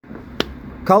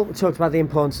Colt, we talked about the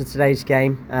importance of today's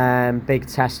game. Big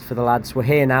test for the lads. We're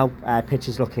here now. Pitch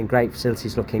is looking great.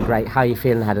 Facilities looking great. How are you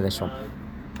feeling ahead of this one?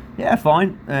 Yeah,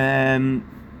 fine.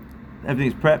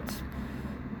 Everything's prepped.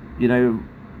 You know,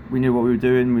 we knew what we were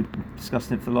doing. We've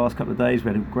discussed it for the last couple of days.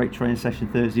 We had a great training session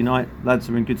Thursday night. Lads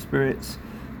are in good spirits,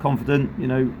 confident. You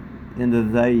know, at the end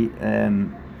of the day,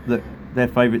 look, they're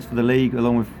favourites for the league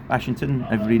along with Ashington.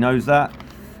 Everybody knows that.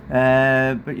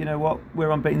 But you know what?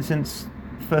 We're unbeaten since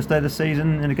the first day of the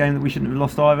season in a game that we shouldn't have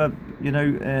lost either. You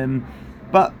know,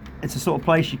 but it's a sort of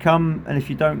place you come, and if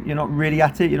you don't, you're not really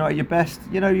at it. You're not at your best.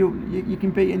 You know, you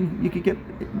can beaten. You could get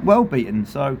well beaten.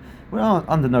 So we are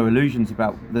under no illusions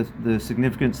about the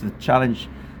significance, the challenge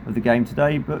of the game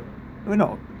today. But we're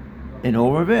not in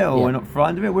awe of it, or we're not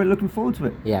frightened of it. We're looking forward to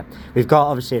it. Yeah, we've got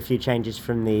obviously a few changes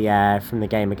from the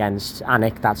game against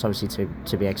Alnwick. That's obviously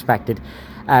to be expected.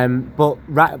 But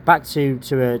back to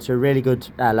a really good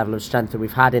level of strength that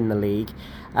we've had in the league.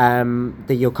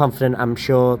 That you're confident, I'm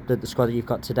sure, that the squad that you've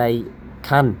got today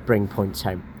can bring points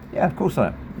home. Yeah, of course I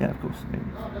am. Yeah, of course.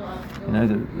 You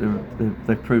know,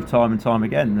 they've proved time and time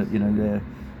again that, you know, they're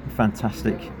a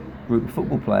fantastic group of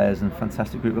football players and a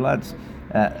fantastic group of lads.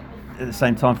 At the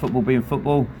same time, football being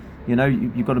football, you know,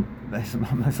 you've got to. That's the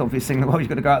most obvious thing in the world. You've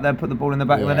got to go out there and put the ball in the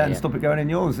back of the net and stop it going in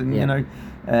yours. And you know,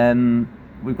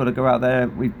 we've got to go out there.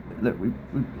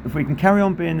 If we can carry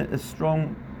on being as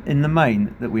strong in the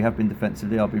main that we have been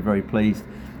defensively, I'll be very pleased.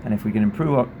 And if we can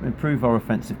improve our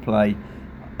offensive play,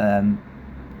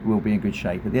 we'll be in good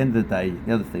shape. At the end of the day,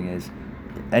 the other thing is,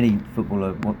 any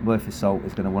footballer worth his salt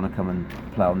is going to want to come and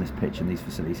play on this pitch and these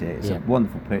facilities here. It's a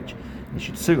wonderful pitch. It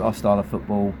should suit our style of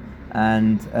football.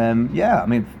 And I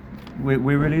mean,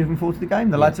 we're really looking forward to the game.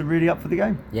 The lads are really up for the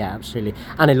game. Yeah, absolutely.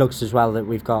 And it looks as well that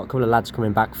we've got a couple of lads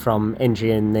coming back from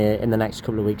injury in the next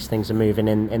couple of weeks. Things are moving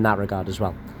in that regard as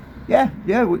well. Yeah.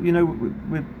 You know,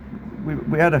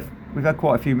 we've had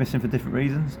quite a few missing for different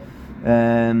reasons,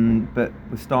 but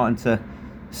we're starting to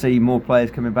see more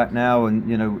players coming back now. And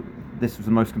you know, this was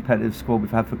the most competitive squad we've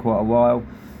had for quite a while.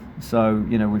 So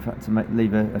you know, we've had to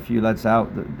leave a few lads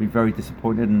out that would be very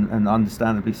disappointed, and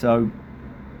understandably so.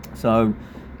 So,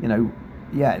 you know,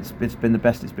 yeah, it's been the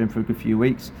best it's been for a good few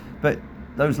weeks. But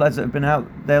those lads that have been out,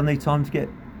 they'll need time to get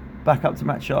back up to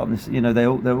match sharpness. You know, they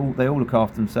all look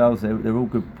after themselves. They're all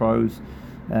good pros.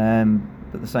 But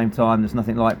at the same time, there's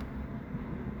nothing like,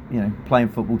 you know, playing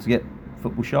football to get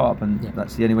football sharp, and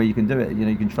that's the only way you can do it. You know,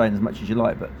 you can train as much as you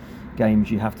like, but games,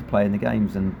 you have to play in the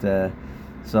games. And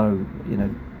so, you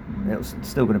know, it's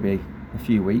still going to be a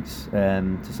few weeks,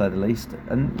 to say the least.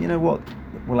 And you know what,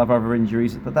 we'll have other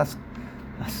injuries, but that's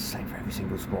the same for every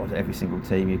single squad, every single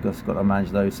team. You've just got to manage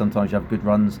those. Sometimes you have good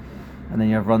runs, and then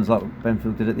you have runs like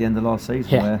Benfield did at the end of last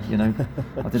season, where, you know,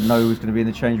 I didn't know who was going to be in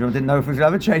the change room. I didn't know if we was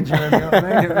going to have a change room. You know what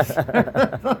I mean? It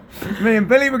was me and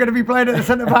Billy were going to be playing at the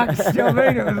centre backs. You know what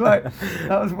I mean? It was like,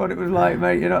 that was what it was like,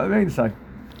 mate. You know what I mean? So,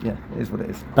 yeah, it is what it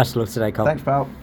is. Best of luck today, Cole. Thanks, pal.